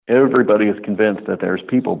Everybody is convinced that there's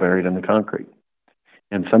people buried in the concrete.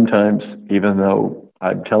 And sometimes, even though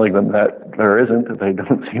I'm telling them that there isn't, they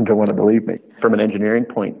don't seem to want to believe me. From an engineering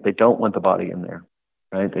point, they don't want the body in there,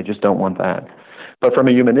 right? They just don't want that. But from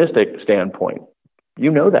a humanistic standpoint,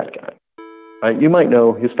 you know that guy, right? You might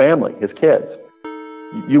know his family, his kids.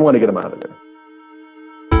 You want to get him out of there.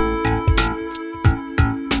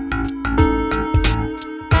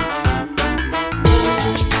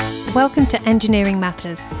 Welcome to Engineering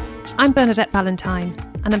Matters. I'm Bernadette Ballantyne,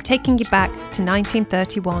 and I'm taking you back to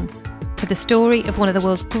 1931, to the story of one of the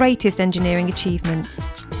world's greatest engineering achievements.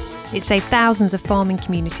 It saved thousands of farming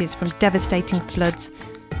communities from devastating floods,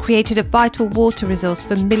 created a vital water resource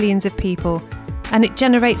for millions of people, and it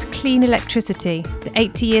generates clean electricity that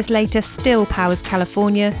 80 years later still powers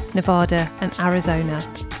California, Nevada, and Arizona.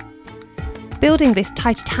 Building this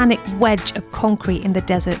titanic wedge of concrete in the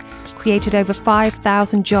desert created over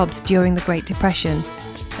 5,000 jobs during the Great Depression,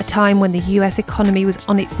 a time when the US economy was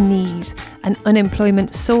on its knees and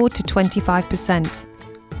unemployment soared to 25%.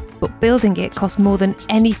 But building it cost more than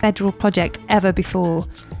any federal project ever before,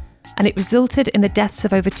 and it resulted in the deaths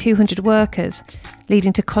of over 200 workers,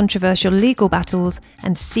 leading to controversial legal battles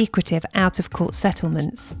and secretive out-of-court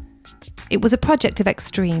settlements. It was a project of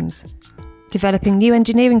extremes, developing new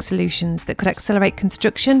engineering solutions that could accelerate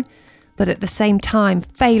construction, but at the same time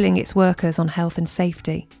failing its workers on health and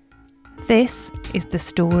safety. This is the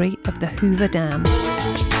story of the Hoover Dam.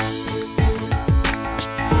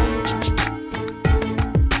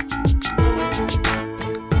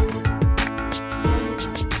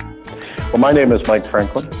 Well, my name is Mike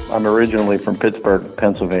Franklin. I'm originally from Pittsburgh,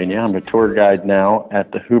 Pennsylvania. I'm a tour guide now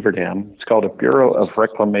at the Hoover Dam. It's called a Bureau of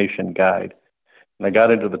Reclamation Guide. And I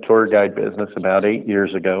got into the tour guide business about 8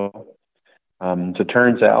 years ago. As it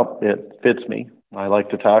turns out, it fits me. I like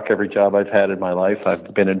to talk. Every job I've had in my life,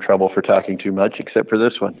 I've been in trouble for talking too much, except for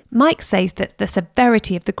this one. Mike says that the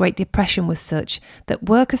severity of the Great Depression was such that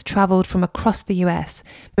workers travelled from across the US,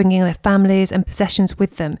 bringing their families and possessions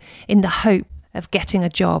with them in the hope of getting a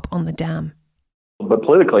job on the dam. But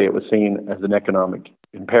politically, it was seen as an economic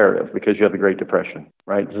imperative because you have the Great Depression,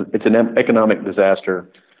 right? It's an economic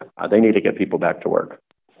disaster. They need to get people back to work.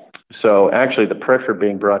 So actually, the pressure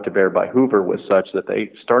being brought to bear by Hoover was such that they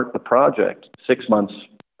start the project 6 months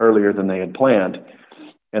earlier than they had planned.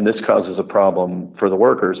 And this causes a problem for the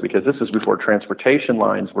workers because this is before transportation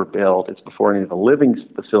lines were built. It's before any of the living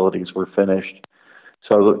facilities were finished.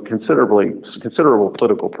 So considerable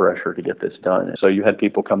political pressure to get this done. So you had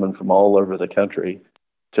people coming from all over the country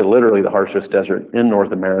to literally the harshest desert in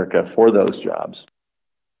North America for those jobs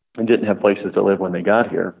and didn't have places to live when they got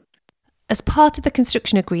here. As part of the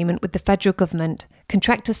construction agreement with the federal government,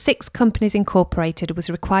 Contractor 6 Companies Incorporated was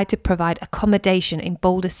required to provide accommodation in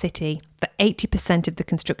Boulder City for 80% of the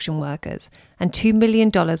construction workers, and $2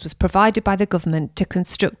 million was provided by the government to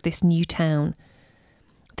construct this new town.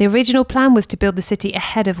 The original plan was to build the city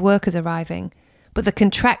ahead of workers arriving, but the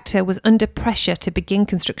contractor was under pressure to begin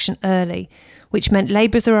construction early, which meant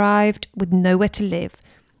labourers arrived with nowhere to live,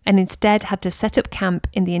 and instead had to set up camp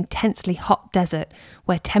in the intensely hot desert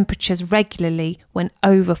where temperatures regularly went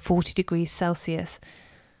over 40 degrees Celsius.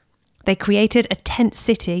 They created a tent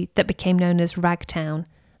city that became known as Ragtown,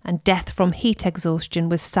 and death from heat exhaustion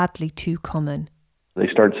was sadly too common. They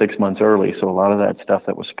start 6 months early, so a lot of that stuff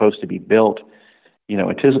that was supposed to be built,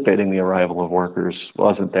 anticipating the arrival of workers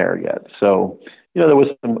wasn't there yet. So, there was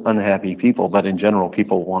some unhappy people, but in general,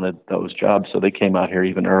 people wanted those jobs. So they came out here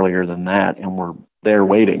even earlier than that and were there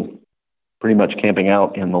waiting, pretty much camping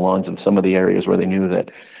out in the lawns of some of the areas where they knew that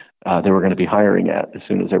they were going to be hiring at as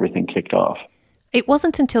soon as everything kicked off. It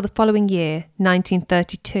wasn't until the following year,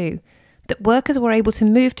 1932, that workers were able to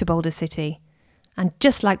move to Boulder City. And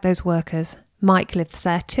just like those workers, Mike lives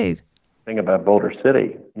there too. The thing about Boulder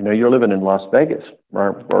City, you're living in Las Vegas,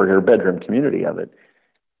 or your bedroom community of it,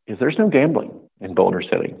 is there's no gambling in Boulder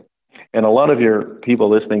City. And a lot of your people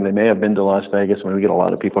listening, they may have been to Las Vegas. When we get a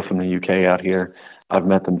lot of people from the UK out here, I've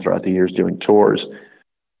met them throughout the years doing tours.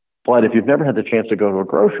 But if you've never had the chance to go to a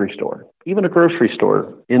grocery store, even a grocery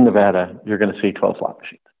store in Nevada, you're going to see 12 slot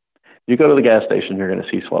machines. You go to the gas station, you're going to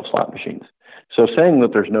see 12 slot machines. So saying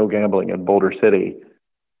that there's no gambling in Boulder City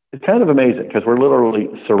is kind of amazing because we're literally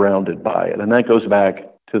surrounded by it. And that goes back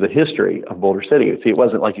to the history of Boulder City. See, it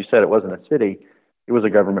wasn't, like you said, it wasn't a city. It was a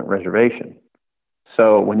government reservation.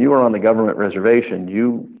 So when you were on the government reservation,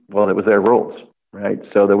 it was their rules, right?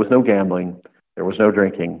 So there was no gambling, there was no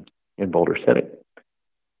drinking in Boulder City.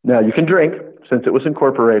 Now you can drink since it was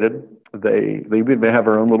incorporated. They have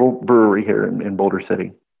our own little brewery here in Boulder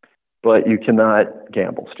City, but you cannot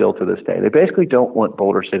gamble still to this day. They basically don't want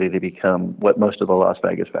Boulder City to become what most of the Las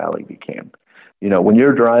Vegas Valley became. When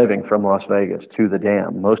you're driving from Las Vegas to the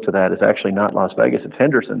dam, most of that is actually not Las Vegas, it's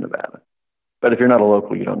Henderson, Nevada. But if you're not a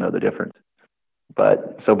local, you don't know the difference.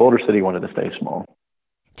 But so Boulder City wanted to stay small.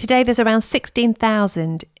 Today there's around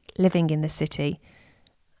 16,000 living in the city.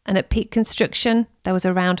 And at peak construction, there was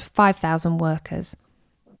around 5,000 workers.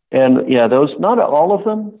 And those, not all of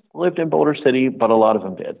them lived in Boulder City, but a lot of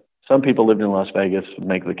them did. Some people lived in Las Vegas,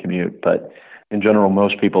 make the commute, but in general,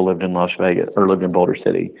 most people lived in Las Vegas or lived in Boulder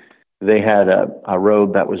City. They had a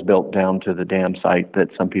road that was built down to the dam site that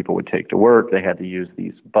some people would take to work. They had to use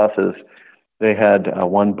these buses. They had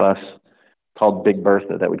one bus called Big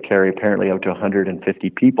Bertha that would carry apparently up to 150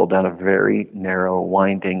 people down a very narrow,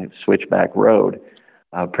 winding switchback road.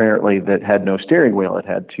 Apparently that had no steering wheel. It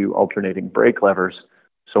had two alternating brake levers.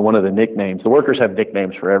 So one of the nicknames, the workers have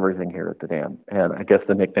nicknames for everything here at the dam. And I guess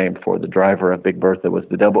the nickname for the driver of Big Bertha was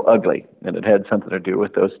the Double Ugly. And it had something to do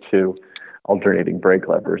with those two alternating brake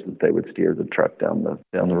levers that they would steer the truck down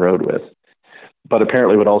the road with. But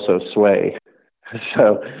apparently would also sway.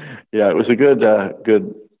 So, it was a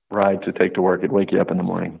good ride to take to work. It'd wake you up in the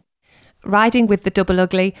morning. Riding with the Double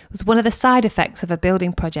Ugly was one of the side effects of a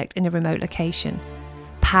building project in a remote location.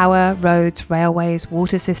 Power, roads, railways,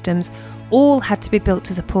 water systems, all had to be built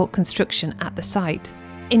to support construction at the site.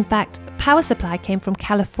 In fact, power supply came from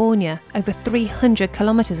California, over 300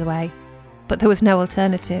 kilometres away. But there was no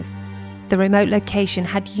alternative. The remote location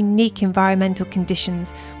had unique environmental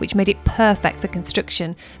conditions which made it perfect for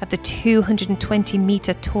construction of the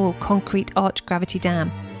 220-metre tall concrete arch gravity dam,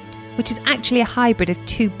 which is actually a hybrid of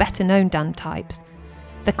two better-known dam types,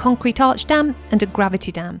 the concrete arch dam and a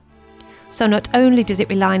gravity dam. So not only does it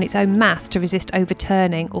rely on its own mass to resist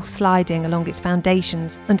overturning or sliding along its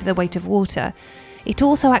foundations under the weight of water, it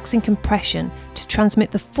also acts in compression to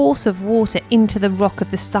transmit the force of water into the rock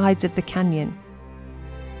of the sides of the canyon.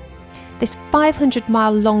 This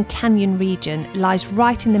 500-mile-long canyon region lies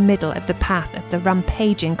right in the middle of the path of the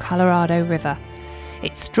rampaging Colorado River.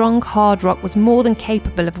 Its strong, hard rock was more than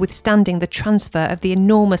capable of withstanding the transfer of the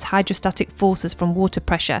enormous hydrostatic forces from water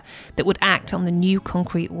pressure that would act on the new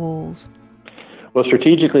concrete walls. Well,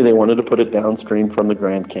 strategically, they wanted to put it downstream from the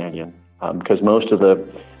Grand Canyon because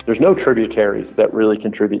there's no tributaries that really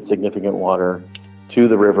contribute significant water to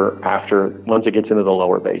the river once it gets into the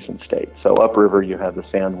lower basin state. So upriver, you have the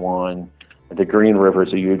San Juan, the Green River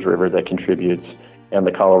is a huge river that contributes, and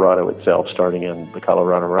the Colorado itself starting in the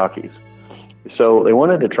Colorado Rockies. So they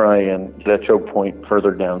wanted to try and get a choke point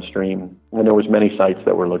further downstream, and there was many sites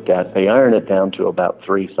that were looked at. They ironed it down to about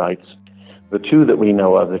 3 sites. The two that we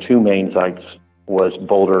know of, the two main sites, was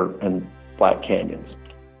Boulder and Black Canyons.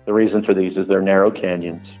 The reason for these is they're narrow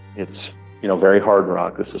canyons. It's very hard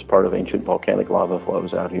rock. This is part of ancient volcanic lava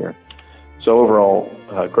flows out here. So overall,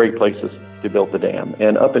 great places to build the dam.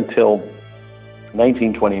 And up until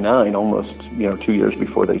 1929, almost 2 years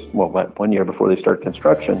before 1 year before they start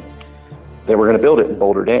construction, they were going to build it in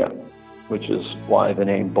Boulder Dam, which is why the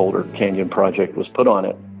name Boulder Canyon Project was put on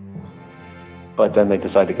it. But then they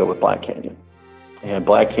decided to go with Black Canyon. And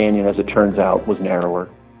Black Canyon, as it turns out, was narrower.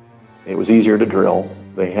 It was easier to drill.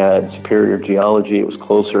 They had superior geology. It was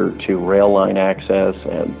closer to rail line access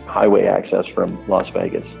and highway access from Las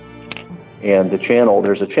Vegas. And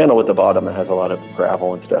there's a channel at the bottom that has a lot of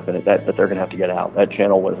gravel and stuff in it that they're going to have to get out. That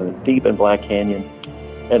channel wasn't deep in Black Canyon.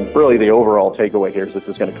 And really the overall takeaway here is this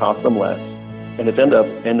is going to cost them less. And it's end up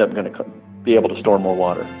going to be able to store more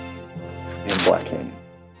water in Black Canyon.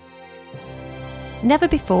 Never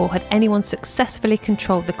before had anyone successfully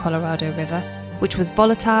controlled the Colorado River, which was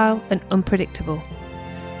volatile and unpredictable.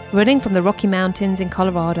 Running from the Rocky Mountains in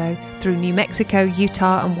Colorado through New Mexico,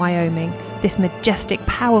 Utah and Wyoming, this majestic,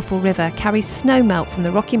 powerful river carries snowmelt from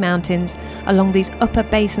the Rocky Mountains along these upper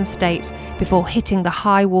basin states before hitting the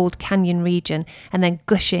high-walled canyon region and then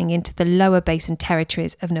gushing into the lower basin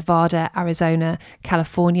territories of Nevada, Arizona,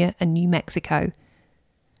 California and New Mexico.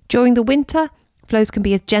 During the winter, flows can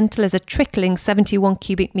be as gentle as a trickling 71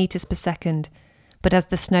 cubic metres per second. But as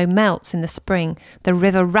the snow melts in the spring, the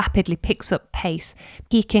river rapidly picks up pace,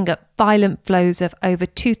 peaking at violent flows of over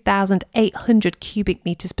 2,800 cubic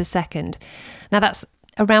metres per second. Now that's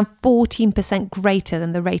around 14% greater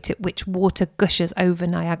than the rate at which water gushes over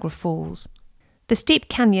Niagara Falls. The steep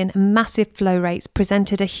canyon and massive flow rates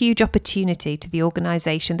presented a huge opportunity to the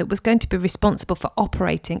organisation that was going to be responsible for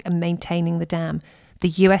operating and maintaining the dam, the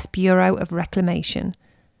US Bureau of Reclamation.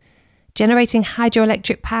 Generating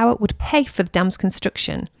hydroelectric power would pay for the dam's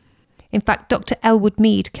construction. In fact, Dr. Elwood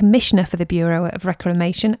Mead, Commissioner for the Bureau of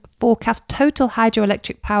Reclamation, forecast total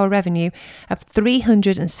hydroelectric power revenue of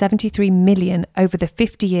 $373 million over the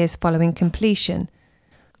 50 years following completion.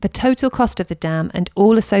 The total cost of the dam and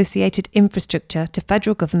all associated infrastructure to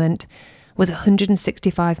federal government was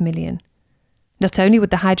 $165 million. Not only would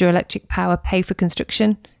the hydroelectric power pay for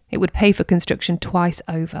construction, it would pay for construction twice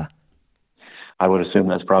over. I would assume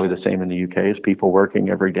that's probably the same in the UK as people working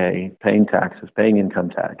every day, paying taxes, paying income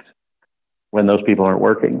tax. When those people aren't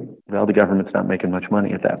working, well, the government's not making much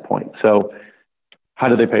money at that point. So how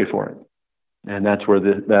do they pay for it? And that's where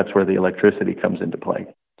the electricity comes into play.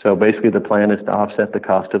 So basically the plan is to offset the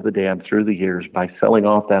cost of the dam through the years by selling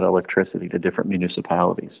off that electricity to different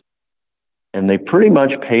municipalities. And they pretty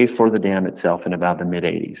much pay for the dam itself in about the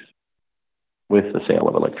mid-'80s with the sale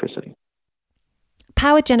of electricity.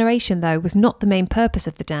 Power generation, though, was not the main purpose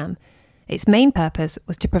of the dam. Its main purpose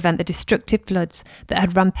was to prevent the destructive floods that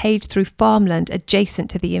had rampaged through farmland adjacent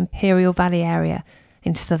to the Imperial Valley area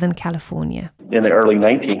in Southern California. In the early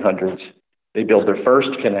 1900s, they built their first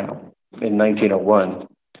canal in 1901,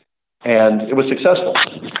 and it was successful.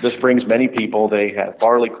 This brings many people. They have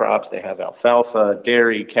barley crops, they have alfalfa,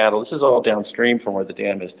 dairy, cattle. This is all downstream from where the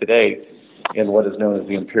dam is today in what is known as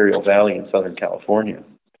the Imperial Valley in Southern California.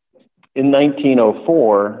 In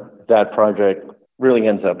 1904, that project really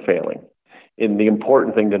ends up failing. And the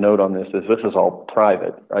important thing to note on this is all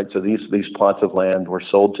private, right? So these plots of land were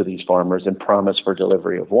sold to these farmers and promised for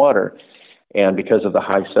delivery of water. And because of the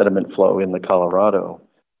high sediment flow in the Colorado,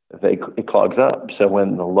 it clogs up. So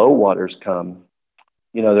when the low waters come,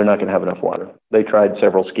 they're not going to have enough water. They tried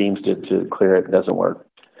several schemes to clear it. It doesn't work.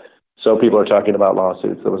 So people are talking about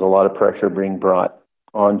lawsuits. There was a lot of pressure being brought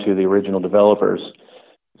onto the original developers.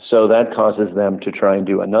 So that causes them to try and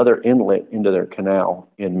do another inlet into their canal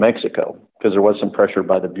in Mexico, because there was some pressure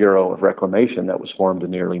by the Bureau of Reclamation that was formed in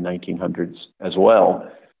the early 1900s as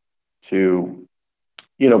well to,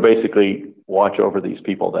 basically watch over these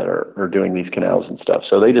people that are doing these canals and stuff.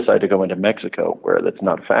 So they decide to go into Mexico, where that's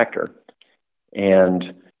not a factor.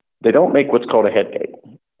 And they don't make what's called a head gate.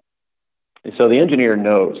 So the engineer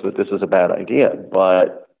knows that this is a bad idea,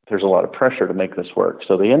 but there's a lot of pressure to make this work.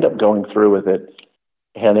 So they end up going through with it,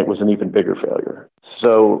 and it was an even bigger failure.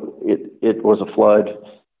 So it was a flood,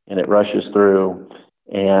 and it rushes through,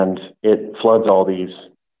 and it floods all these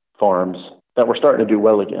farms that were starting to do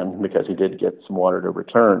well again because he did get some water to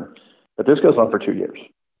return. But this goes on for 2 years.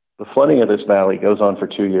 The flooding of this valley goes on for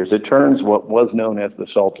 2 years. It turns what was known as the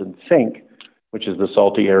Salton Sink, which is the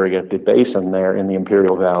salty area, the basin there in the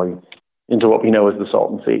Imperial Valley, into what we know as the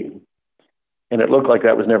Salton Sea. And it looked like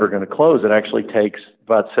that was never going to close. It actually takes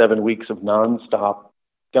about 7 weeks of nonstop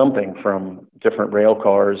dumping from different rail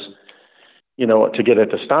cars, to get it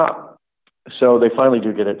to stop. So they finally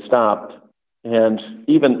do get it stopped. And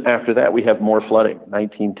even after that, we have more flooding.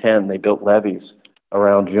 1910, they built levees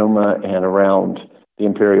around Yuma and around the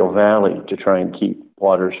Imperial Valley to try and keep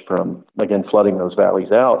waters from, again, flooding those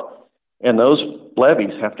valleys out. And those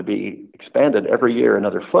levees have to be expanded every year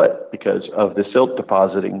another foot because of the silt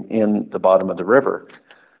depositing in the bottom of the river.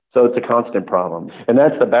 So it's a constant problem. And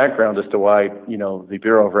that's the background as to why, the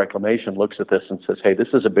Bureau of Reclamation looks at this and says, hey, this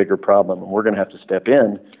is a bigger problem and we're going to have to step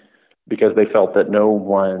in, because they felt that no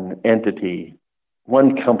one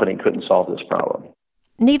company couldn't solve this problem.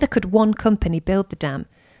 Neither could one company build the dam.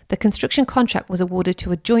 The construction contract was awarded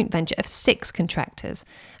to a joint venture of 6 contractors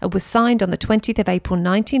and was signed on the 20th of April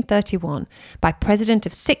 1931 by President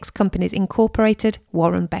of 6 Companies Incorporated,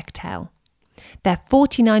 Warren Bechtel. Their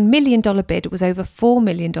 $49 million bid was over $4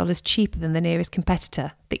 million cheaper than the nearest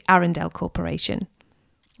competitor, the Arundel Corporation.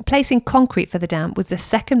 Placing concrete for the dam was the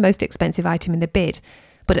second most expensive item in the bid,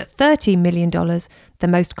 but at $13 million, the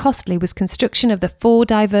most costly was construction of the 4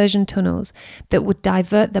 diversion tunnels that would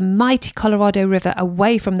divert the mighty Colorado River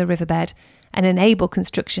away from the riverbed and enable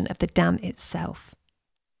construction of the dam itself.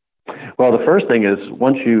 Well, the first thing is,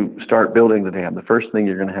 once you start building the dam, the first thing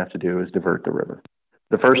you're going to have to do is divert the river.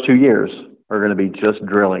 The first 2 years are going to be just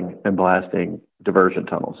drilling and blasting diversion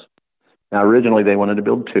tunnels. Now, originally they wanted to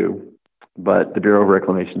build 2. But the Bureau of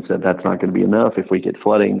Reclamation said that's not going to be enough if we get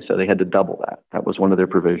flooding, so they had to double that. That was one of their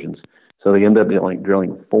provisions. So they ended up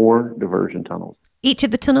drilling 4 diversion tunnels. Each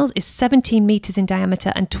of the tunnels is 17 meters in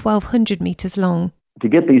diameter and 1,200 meters long. To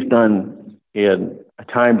get these done in a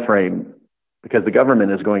time frame, because the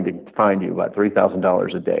government is going to fine you about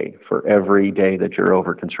 $3,000 a day for every day that you're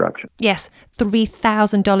over construction. Yes,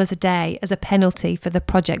 $3,000 a day as a penalty for the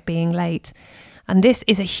project being late. And this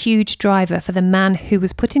is a huge driver for the man who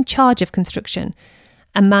was put in charge of construction,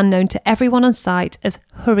 a man known to everyone on site as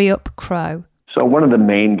Hurry Up Crow. So one of the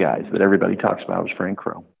main guys that everybody talks about was Frank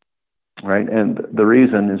Crow, right? And the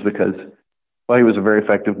reason is because, well, he was a very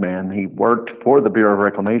effective man. He worked for the Bureau of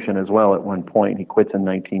Reclamation as well at one point. He quits in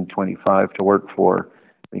 1925 to work for,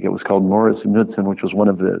 I think it was called Morris Knudsen, which was one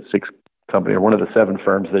of the 7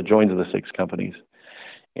 firms that joined the 6 companies.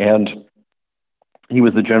 And He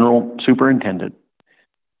was the general superintendent,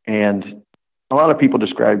 and a lot of people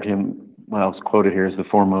described him, well, it's quoted here as the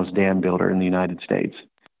foremost dam builder in the United States.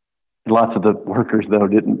 Lots of the workers, though,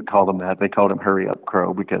 didn't call him that. They called him Hurry Up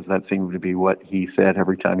Crow because that seemed to be what he said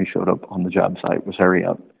every time he showed up on the job site was hurry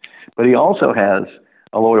up. But he also has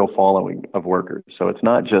a loyal following of workers. So it's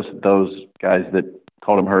not just those guys that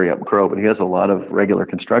called him Hurry Up Crow, but he has a lot of regular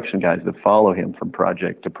construction guys that follow him from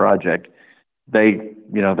project to project. They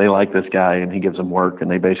like this guy and he gives them work, and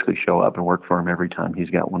they basically show up and work for him every time he's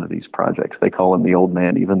got one of these projects. They call him the old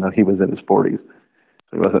man, even though he was in his 40s.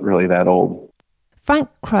 So he wasn't really that old. Frank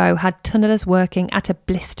Crow had tunnellers working at a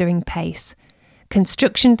blistering pace.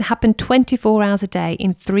 Construction happened 24 hours a day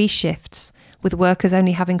in 3 shifts, with workers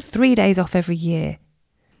only having 3 days off every year.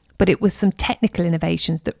 But it was some technical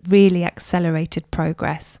innovations that really accelerated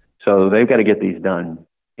progress. So they've got to get these done.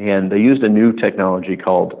 And they used a new technology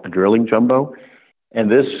called a drilling jumbo. And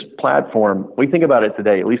this platform, we think about it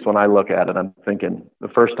today, at least when I look at it, I'm thinking the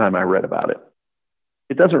first time I read about it,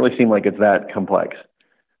 it doesn't really seem like it's that complex.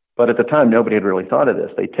 But at the time, nobody had really thought of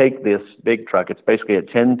this. They take this big truck, it's basically a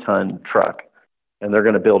 10-ton truck, and they're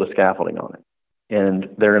going to build a scaffolding on it. And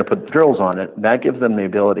they're going to put drills on it. That gives them the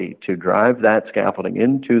ability to drive that scaffolding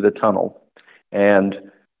into the tunnel and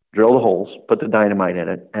drill the holes, put the dynamite in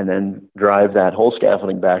it, and then drive that whole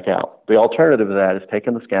scaffolding back out. The alternative to that is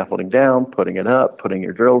taking the scaffolding down, putting it up, putting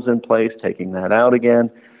your drills in place, taking that out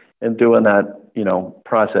again, and doing that,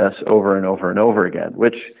 process over and over and over again,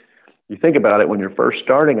 which you think about it, when you're first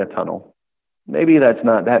starting a tunnel, maybe that's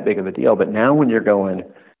not that big of a deal. But now when you're going,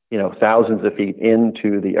 thousands of feet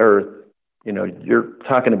into the earth, you're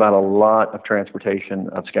talking about a lot of transportation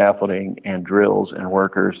of scaffolding and drills and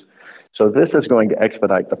workers. So this is going to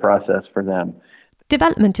expedite the process for them.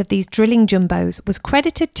 Development of these drilling jumbos was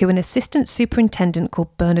credited to an assistant superintendent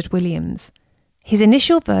called Bernard Williams. His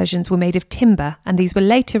initial versions were made of timber, and these were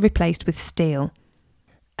later replaced with steel.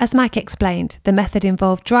 As Mike explained, the method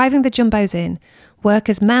involved driving the jumbos in,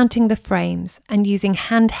 workers mounting the frames and using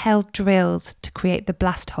handheld drills to create the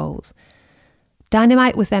blast holes.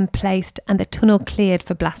 Dynamite was then placed and the tunnel cleared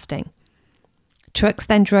for blasting. Trucks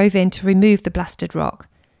then drove in to remove the blasted rock.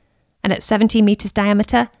 And at 70 metres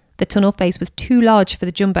diameter, the tunnel face was too large for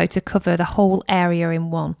the jumbo to cover the whole area in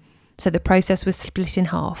one, so the process was split in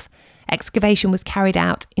half. Excavation was carried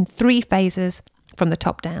out in 3 phases from the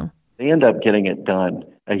top down. They end up getting it done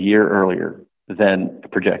a year earlier than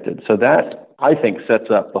projected. So that, I think, sets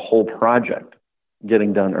up the whole project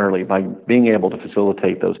getting done early by being able to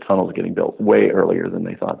facilitate those tunnels getting built way earlier than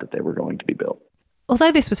they thought that they were going to be built.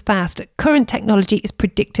 Although this was fast, current technology is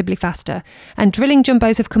predictably faster, and drilling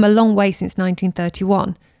jumbos have come a long way since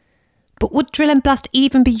 1931. But would drill and blast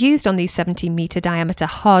even be used on these 17-metre diameter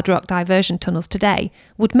hard rock diversion tunnels today?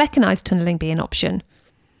 Would mechanised tunnelling be an option?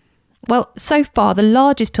 Well, so far, the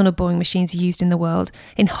largest tunnel boring machines used in the world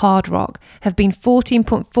in hard rock have been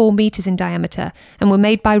 14.4 metres in diameter and were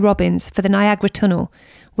made by Robbins for the Niagara Tunnel,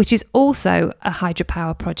 which is also a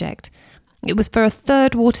hydropower project. It was for a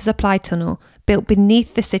third water supply tunnel built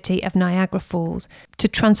beneath the city of Niagara Falls to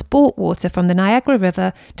transport water from the Niagara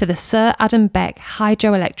River to the Sir Adam Beck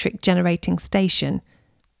hydroelectric generating station.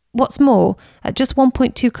 What's more, at just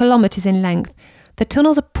 1.2 kilometres in length, the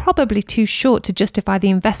tunnels are probably too short to justify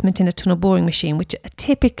the investment in a tunnel boring machine, which are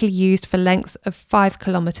typically used for lengths of 5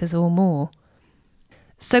 kilometres or more.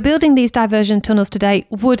 So building these diversion tunnels today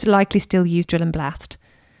would likely still use drill and blast.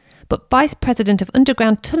 But Vice President of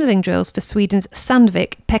Underground Tunnelling Drills for Sweden's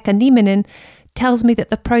Sandvik, Pekka Nieminen, tells me that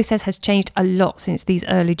the process has changed a lot since these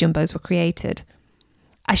early jumbos were created.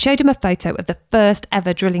 I showed him a photo of the first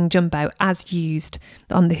ever drilling jumbo as used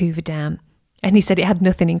on the Hoover Dam. And he said it had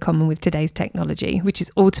nothing in common with today's technology, which is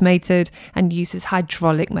automated and uses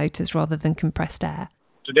hydraulic motors rather than compressed air.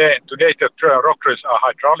 Today the rock drills are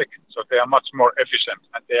hydraulic, so they are much more efficient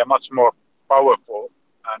and they are much more powerful.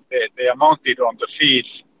 And they are mounted on the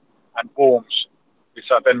feeds and booms, which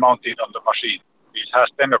are then mounted on the machine. It has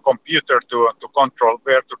then a computer to control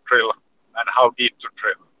where to drill and how deep to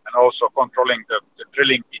drill, and also controlling the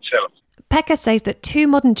drilling itself. Pekka says that 2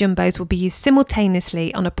 modern jumbos will be used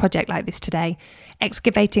simultaneously on a project like this today,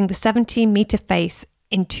 excavating the 17-metre face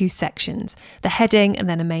in 2 sections, the heading and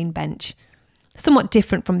then a main bench. Somewhat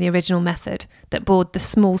different from the original method that bored the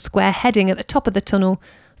small square heading at the top of the tunnel,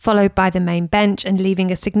 followed by the main bench and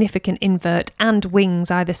leaving a significant invert and wings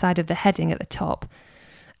either side of the heading at the top.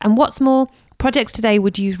 And what's more, projects today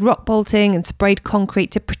would use rock bolting and sprayed concrete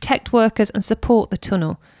to protect workers and support the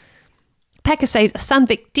tunnel. Pekka says a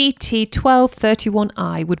Sandvik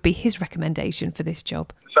DT1231i would be his recommendation for this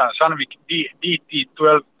job. Sandvik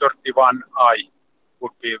DT1231i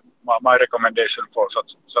would be my recommendation for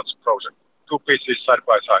such project two pieces side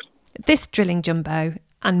by side. This drilling jumbo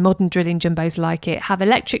and modern drilling jumbos like it have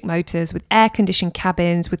electric motors with air-conditioned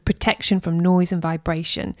cabins with protection from noise and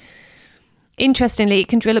vibration. Interestingly, it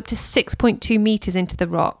can drill up to 6.2 metres into the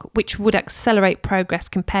rock, which would accelerate progress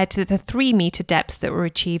compared to the 3-metre depths that were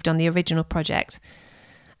achieved on the original project.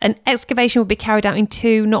 An excavation would be carried out in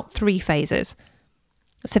 2, not 3 phases.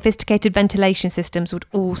 Sophisticated ventilation systems would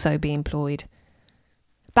also be employed.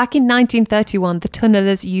 Back in 1931, the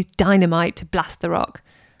tunnellers used dynamite to blast the rock.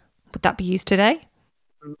 Would that be used today?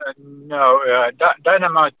 No,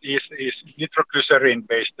 dynamite is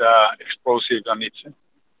nitroglycerin-based explosive, and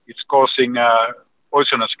it's causing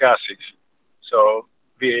poisonous gases. So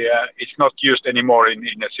it's not used anymore in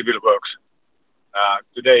civil works.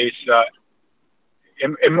 Today it's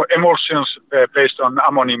emulsions based on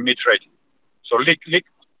ammonium nitrate. So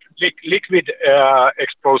liquid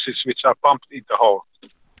explosives which are pumped into the hole.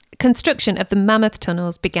 Construction of the Mammoth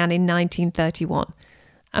tunnels began in 1931.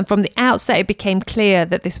 And from the outset, it became clear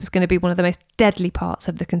that this was going to be one of the most deadly parts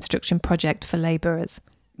of the construction project for labourers.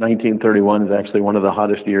 1931 is actually one of the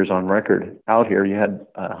hottest years on record. Out here, you had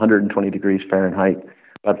 120 degrees Fahrenheit,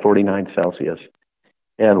 about 49 Celsius.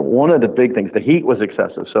 And one of the big things, the heat was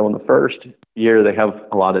excessive. So in the first year, they have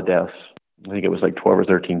a lot of deaths. I think it was like 12 or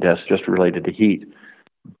 13 deaths just related to heat.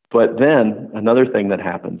 But then another thing that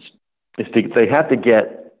happens is they have to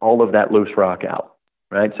get all of that loose rock out.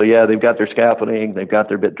 Right? So yeah, they've got their scaffolding, they've got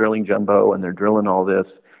their bit drilling jumbo, and they're drilling all this,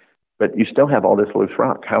 but you still have all this loose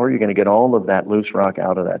rock. How are you going to get all of that loose rock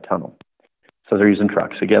out of that tunnel? So they're using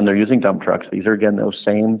trucks. Again, they're using dump trucks. These are, again, those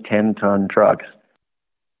same 10-ton trucks.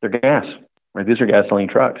 They're gas, right? These are gasoline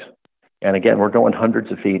trucks. And again, we're going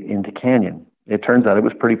hundreds of feet into canyon. It turns out it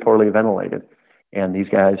was pretty poorly ventilated. And these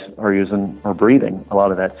guys are breathing a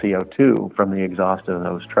lot of that CO2 from the exhaust of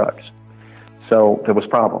those trucks. So there was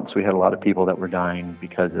problems. We had a lot of people that were dying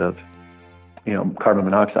because of, carbon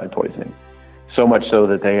monoxide poisoning. So much so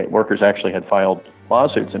that workers actually had filed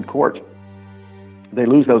lawsuits in court. They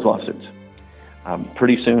lose those lawsuits.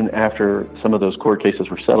 Pretty soon after some of those court cases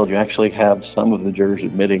were settled, you actually have some of the jurors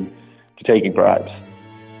admitting to taking bribes.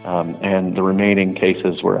 And the remaining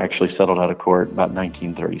cases were actually settled out of court about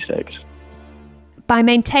 1936. By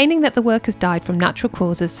maintaining that the workers died from natural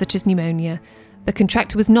causes such as pneumonia, the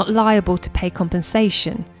contractor was not liable to pay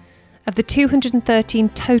compensation. Of the 213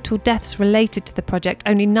 total deaths related to the project,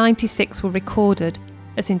 only 96 were recorded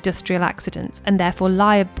as industrial accidents and therefore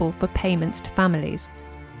liable for payments to families.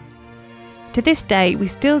 To this day, we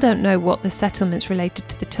still don't know what the settlements related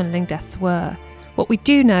to the tunnelling deaths were. What we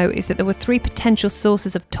do know is that there were 3 potential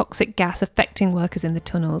sources of toxic gas affecting workers in the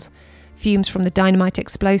tunnels: fumes from the dynamite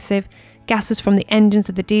explosive, gases from the engines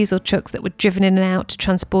of the diesel trucks that were driven in and out to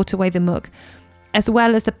transport away the muck, as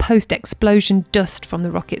well as the post-explosion dust from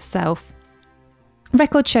the rock itself.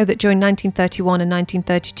 Records show that during 1931 and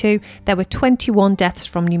 1932, there were 21 deaths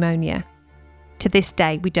from pneumonia. To this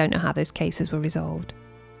day, we don't know how those cases were resolved.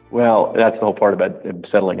 Well, that's the whole part about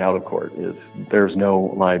settling out of court, is there's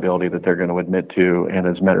no liability that they're going to admit to, and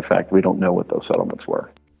as a matter of fact, we don't know what those settlements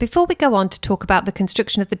were. Before we go on to talk about the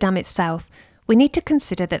construction of the dam itself, we need to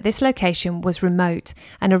consider that this location was remote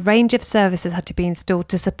and a range of services had to be installed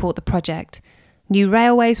to support the project. New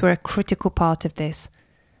railways were a critical part of this.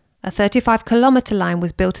 A 35-kilometre line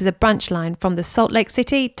was built as a branch line from the Salt Lake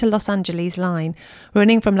City to Los Angeles line,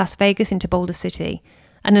 running from Las Vegas into Boulder City.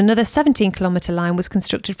 And another 17-kilometre line was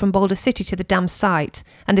constructed from Boulder City to the dam site,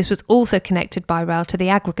 and this was also connected by rail to the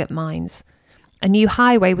aggregate mines. A new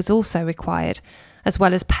highway was also required, as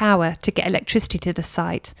well as power to get electricity to the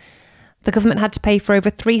site. The government had to pay for over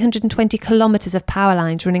 320 kilometres of power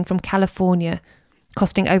lines running from California,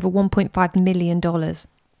 costing over $1.5 million.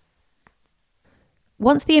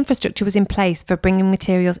 Once the infrastructure was in place for bringing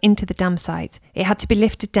materials into the dam site, it had to be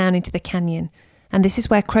lifted down into the canyon, and this is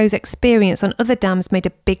where Crow's experience on other dams made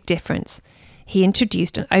a big difference. He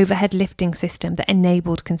introduced an overhead lifting system that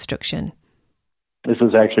enabled construction. This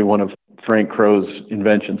was actually one of Frank Crow's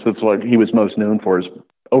inventions. That's what he was most known for, is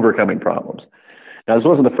overcoming problems. Now, this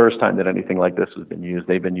wasn't the first time that anything like this has been used.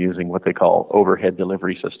 They've been using what they call overhead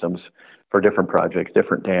delivery systems for different projects,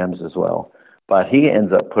 different dams as well. But he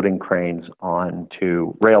ends up putting cranes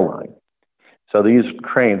onto rail line. So these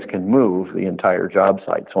cranes can move the entire job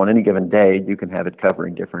site. So on any given day, you can have it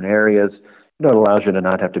covering different areas. It allows you to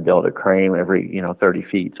not have to build a crane every 30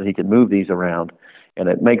 feet. So he can move these around, and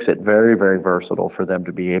it makes it very, very versatile for them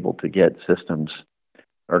to be able to get systems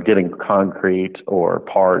or getting concrete or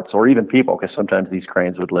parts or even people, because sometimes these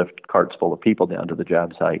cranes would lift carts full of people down to the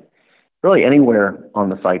job site. Really anywhere on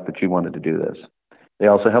the site that you wanted to do this. They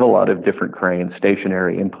also have a lot of different cranes,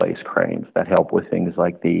 stationary in-place cranes that help with things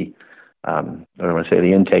like the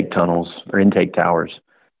the intake tunnels or intake towers.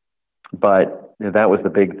 But that was the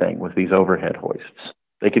big thing with these overhead hoists.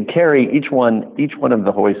 They could carry each one of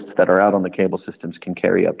the hoists that are out on the cable systems can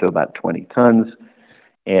carry up to about 20 tons.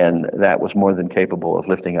 And that was more than capable of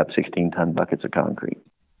lifting up 16-ton buckets of concrete.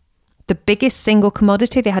 The biggest single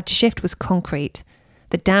commodity they had to shift was concrete.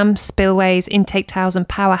 The dam, spillways, intake towers and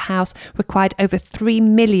powerhouse required over 3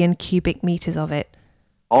 million cubic metres of it.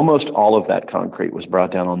 Almost all of that concrete was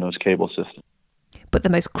brought down on those cable systems. But the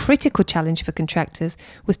most critical challenge for contractors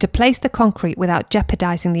was to place the concrete without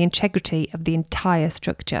jeopardising the integrity of the entire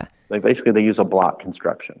structure. They use a block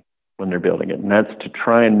construction when they're building it, and that's to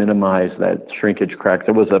try and minimize that shrinkage crack.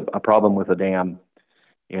 There was a problem with a dam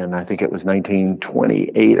in, I think it was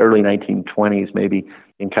 1928, early 1920s maybe,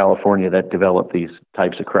 in California that developed these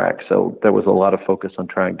types of cracks. So there was a lot of focus on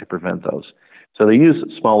trying to prevent those. So they use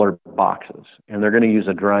smaller boxes, and they're going to use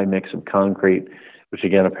a dry mix of concrete, which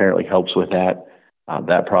again apparently helps with that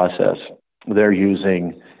process. They're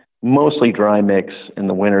using mostly dry mix. In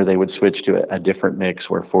the winter, they would switch to a different mix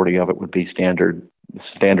where 40 of it would be standard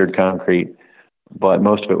concrete, but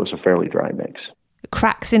most of it was a fairly dry mix.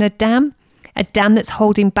 Cracks in a dam that's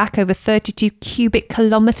holding back over 32 cubic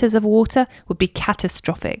kilometres of water would be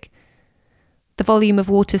catastrophic. The volume of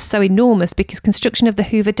water is so enormous because construction of the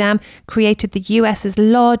Hoover Dam created the US's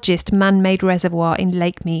largest man-made reservoir in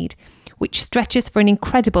Lake Mead, which stretches for an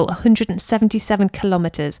incredible 177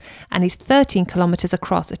 kilometres and is 13 kilometres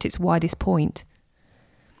across at its widest point.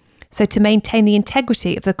 So to maintain the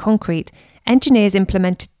integrity of the concrete, engineers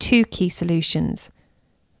implemented two key solutions.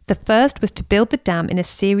 The first was to build the dam in a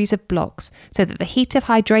series of blocks so that the heat of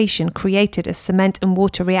hydration created as cement and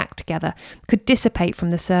water react together could dissipate from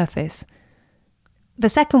the surface. The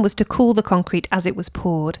second was to cool the concrete as it was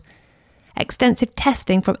poured. Extensive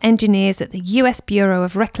testing from engineers at the US Bureau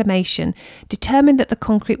of Reclamation determined that the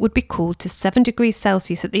concrete would be cooled to 7 degrees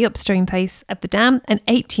Celsius at the upstream face of the dam and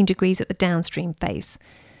 18 degrees at the downstream face.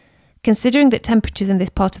 Considering that temperatures in this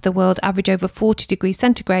part of the world average over 40 degrees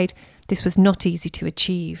centigrade, this was not easy to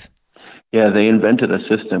achieve. Yeah, they invented a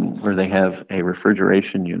system where they have a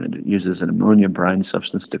refrigeration unit. It uses an ammonia brine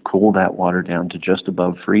substance to cool that water down to just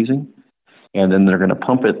above freezing. And then they're going to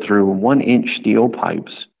pump it through 1-inch steel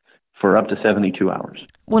pipes for up to 72 hours.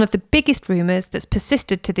 One of the biggest rumours that's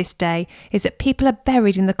persisted to this day is that people are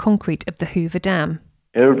buried in the concrete of the Hoover Dam.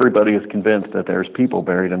 Everybody is convinced that there's people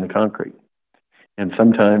buried in the concrete. And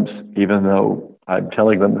sometimes, even though I'm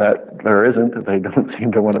telling them that there isn't, they don't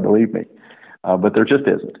seem to want to believe me. But there just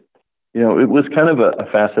isn't. You know, it was kind of a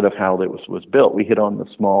facet of how it was built. We hit on the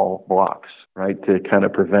small blocks, right, to kind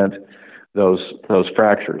of prevent those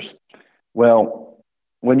fractures. Well,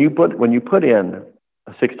 when you put in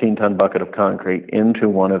a 16-ton bucket of concrete into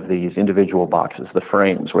one of these individual boxes, the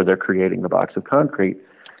frames where they're creating the box of concrete,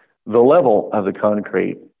 the level of the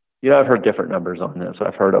concrete, I've heard different numbers on this.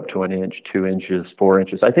 I've heard up to 1 inch, 2 inches, 4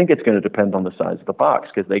 inches. I think it's going to depend on the size of the box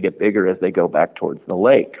because they get bigger as they go back towards the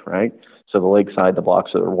lake, right? So the lakeside, the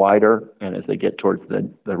blocks are wider, and as they get towards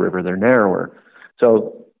the river, they're narrower.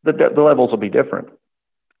 So the levels will be different.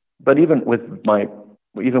 But even with,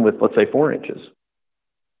 let's say, 4 inches,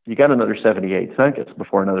 you got another 78 seconds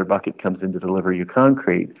before another bucket comes in to deliver you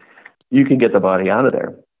concrete. You can get the body out of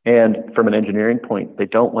there. And from an engineering point, they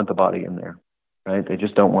don't want the body in there, right? They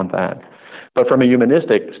just don't want that. But from a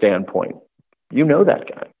humanistic standpoint, you know that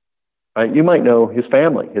guy, right? You might know his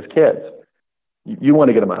family, his kids. You want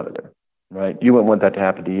to get them out of there, right? You wouldn't want that to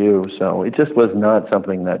happen to you. So it just was not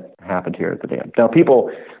something that happened here at the dam. Now,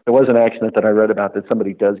 there was an accident that I read about that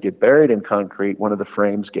somebody does get buried in concrete. One of the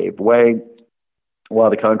frames gave way while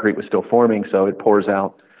the concrete was still forming, so it pours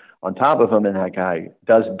out on top of him, and that guy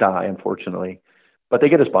does die, unfortunately. But they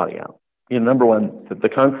get his body out. Number one, the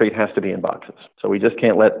concrete has to be in boxes. So we just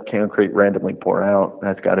can't let concrete randomly pour out.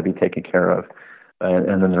 That's got to be taken care of.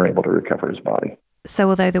 And then they're able to recover his body. So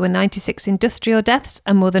although there were 96 industrial deaths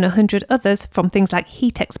and more than 100 others from things like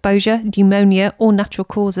heat exposure, pneumonia, or natural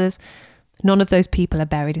causes, none of those people are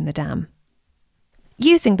buried in the dam.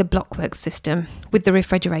 Using the blockwork system with the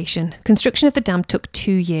refrigeration, construction of the dam took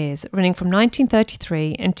 2 years, running from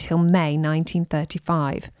 1933 until May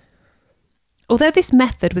 1935. Although this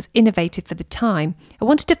method was innovative for the time, I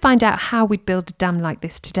wanted to find out how we'd build a dam like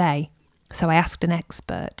this today. So I asked an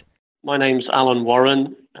expert. My name's Alan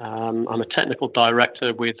Warren. I'm a technical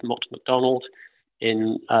director with Mott MacDonald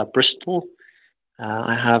in Bristol.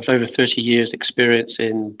 I have over 30 years experience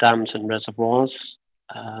in dams and reservoirs,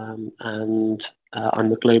 and I'm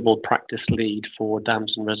the global practice lead for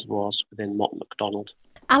dams and reservoirs within Mott MacDonald.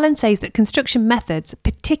 Alan says that construction methods,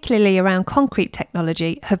 particularly around concrete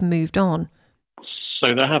technology, have moved on.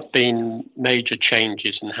 So there have been major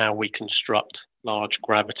changes in how we construct large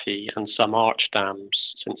gravity and some arch dams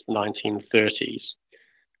since the 1930s.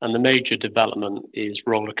 And the major development is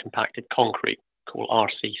roller compacted concrete, called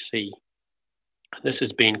RCC. This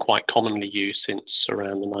has been quite commonly used since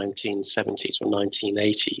around the 1970s or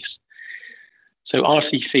 1980s. So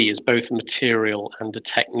RCC is both a material and a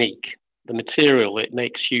technique. The material, it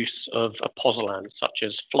makes use of a pozzolan such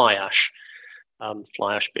as fly ash,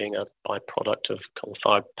 fly ash being a byproduct of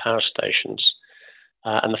coal-fired power stations.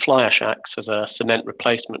 And the fly ash acts as a cement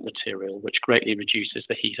replacement material, which greatly reduces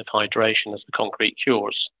the heat of hydration as the concrete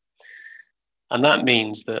cures. And that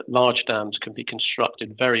means that large dams can be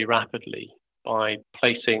constructed very rapidly by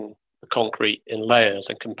placing the concrete in layers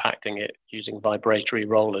and compacting it using vibratory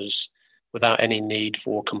rollers without any need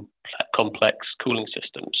for complex cooling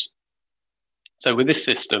systems. So with this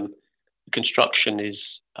system, the construction is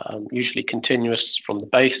usually continuous from the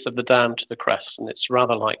base of the dam to the crest, and it's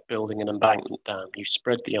rather like building an embankment dam. You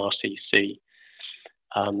spread the RCC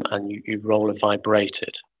and you roll a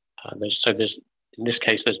vibrated. In this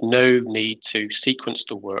case, there's no need to sequence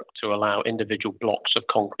the work to allow individual blocks of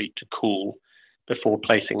concrete to cool before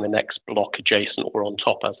placing the next block adjacent or on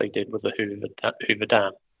top, as they did with the Hoover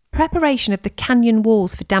Dam. Preparation of the canyon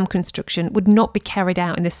walls for dam construction would not be carried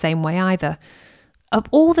out in the same way either. Of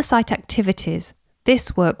all the site activities,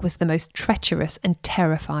 this work was the most treacherous and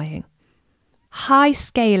terrifying. High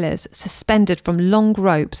scalers suspended from long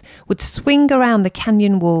ropes would swing around the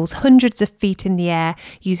canyon walls hundreds of feet in the air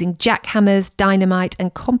using jackhammers, dynamite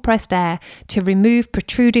and compressed air to remove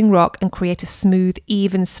protruding rock and create a smooth,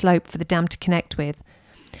 even slope for the dam to connect with.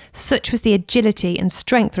 Such was the agility and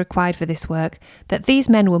strength required for this work that these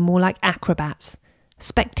men were more like acrobats.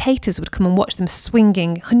 Spectators would come and watch them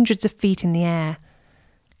swinging hundreds of feet in the air.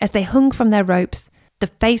 As they hung from their ropes, the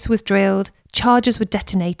face was drilled, charges were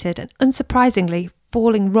detonated, and unsurprisingly,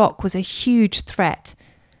 falling rock was a huge threat.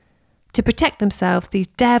 To protect themselves, these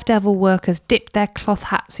daredevil workers dipped their cloth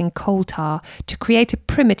hats in coal tar to create a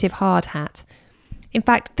primitive hard hat. In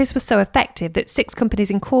fact, this was so effective that 6 companies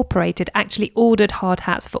incorporated actually ordered hard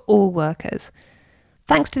hats for all workers.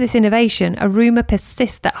 Thanks to this innovation, a rumour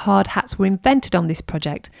persists that hard hats were invented on this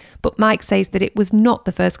project, but Mike says that it was not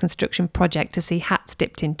the first construction project to see hats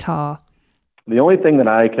dipped in tar. The only thing that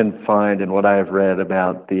I can find in what I have read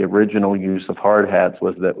about the original use of hard hats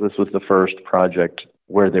was that this was the first project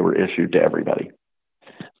where they were issued to everybody.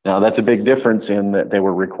 Now, that's a big difference in that they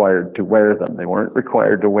were required to wear them. They weren't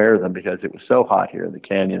required to wear them because it was so hot here in the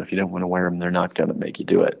canyon. If you don't want to wear them, they're not going to make you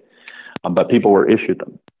do it. But people were issued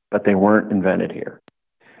them, but they weren't invented here.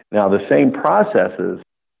 Now, the same processes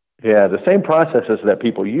that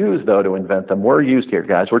people use, though, to invent them were used here.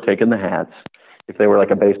 Guys were taking the hats. If they were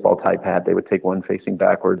like a baseball type hat, they would take one facing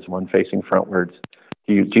backwards, one facing frontwards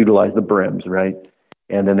to utilize the brims, right?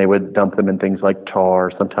 And then they would dump them in things like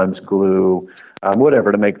tar, sometimes glue,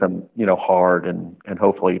 whatever, to make them, hard and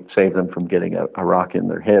hopefully save them from getting a rock in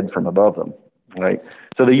their head from above them, right?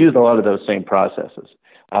 So they used a lot of those same processes.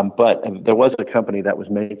 But there was a company that was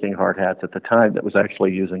making hard hats at the time that was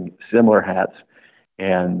actually using similar hats,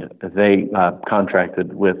 and they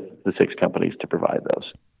contracted with the 6 companies to provide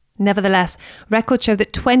those. Nevertheless, records show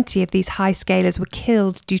that 20 of these high scalers were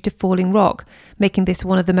killed due to falling rock, making this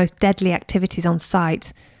one of the most deadly activities on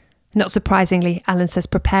site. Not surprisingly, Alan says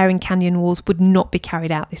preparing canyon walls would not be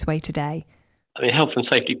carried out this way today. I mean, health and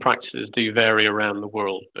safety practices do vary around the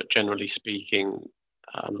world, but generally speaking,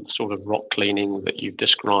 sort of rock cleaning that you've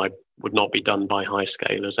described would not be done by high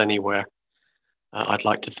scalers anywhere. I'd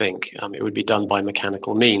like to think it would be done by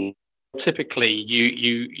mechanical means. Typically,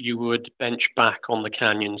 you would bench back on the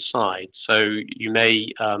canyon side, so you may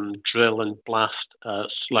drill and blast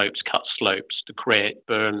cut slopes to create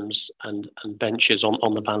berms and benches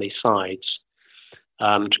on the valley sides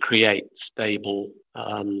to create stable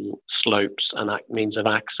slopes and means of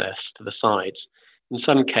access to the sides. In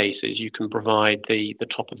some cases, you can provide the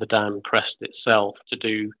top of the dam crest itself to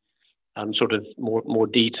do sort of more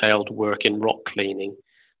detailed work in rock cleaning,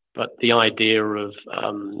 but the idea of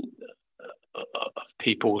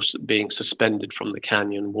people being suspended from the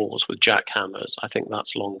canyon walls with jackhammers, I think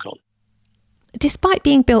that's long gone. Despite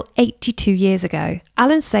being built 82 years ago,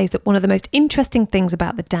 Alan says that one of the most interesting things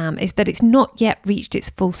about the dam is that it's not yet reached its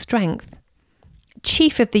full strength.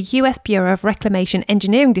 Chief of the US Bureau of Reclamation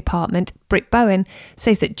Engineering Department, Britt Bowen,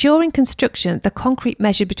 says that during construction, the concrete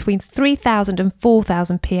measured between 3,000 and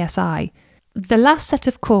 4,000 psi. The last set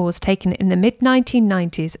of cores taken in the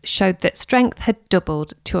mid-1990s showed that strength had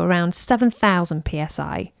doubled to around 7,000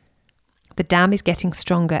 psi. The dam is getting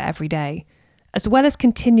stronger every day, as well as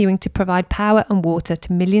continuing to provide power and water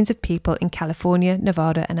to millions of people in California,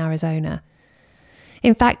 Nevada and Arizona.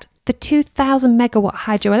 In fact, the 2,000 megawatt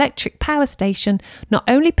hydroelectric power station not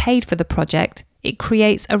only paid for the project, it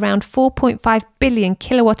creates around 4.5 billion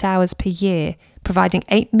kilowatt hours per year, providing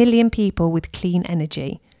 8 million people with clean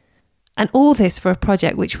energy. And all this for a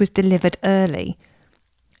project which was delivered early.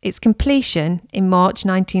 Its completion in March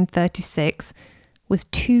 1936 was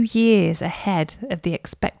 2 years ahead of the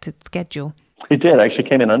expected schedule. It did. Actually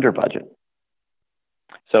came in under budget.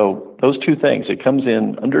 So those two things, it comes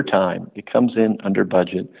in under time, it comes in under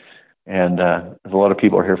budget. And as a lot of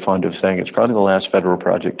people are here fond of saying, it's probably the last federal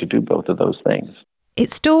project to do both of those things.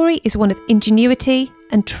 Its story is one of ingenuity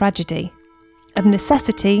and tragedy, of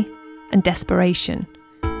necessity and desperation,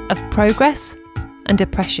 of progress and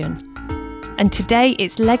oppression. And today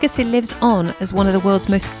its legacy lives on as one of the world's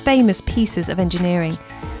most famous pieces of engineering,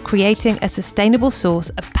 creating a sustainable source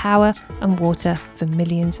of power and water for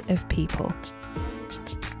millions of people.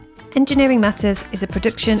 Engineering Matters is a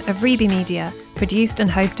production of Reby Media, produced and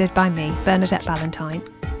hosted by me, Bernadette Ballantyne.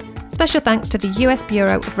 Special thanks to the US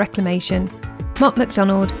Bureau of Reclamation, Mott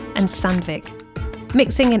MacDonald and Sandvik.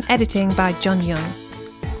 Mixing and editing by John Young.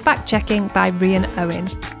 Fact-checking by Rhian Owen.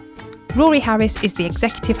 Rory Harris is the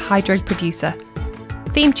executive hydro producer.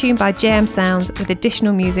 Theme tune by JM Sounds with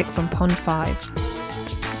additional music from Pond 5.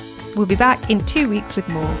 We'll be back in 2 weeks with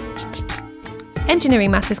more. Engineering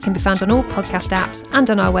Matters can be found on all podcast apps and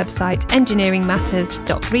on our website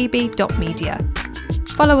engineeringmatters.reby.media.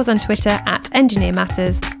 Follow us on Twitter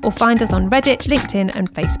 @EngineerMatters or find us on Reddit, LinkedIn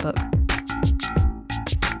and Facebook.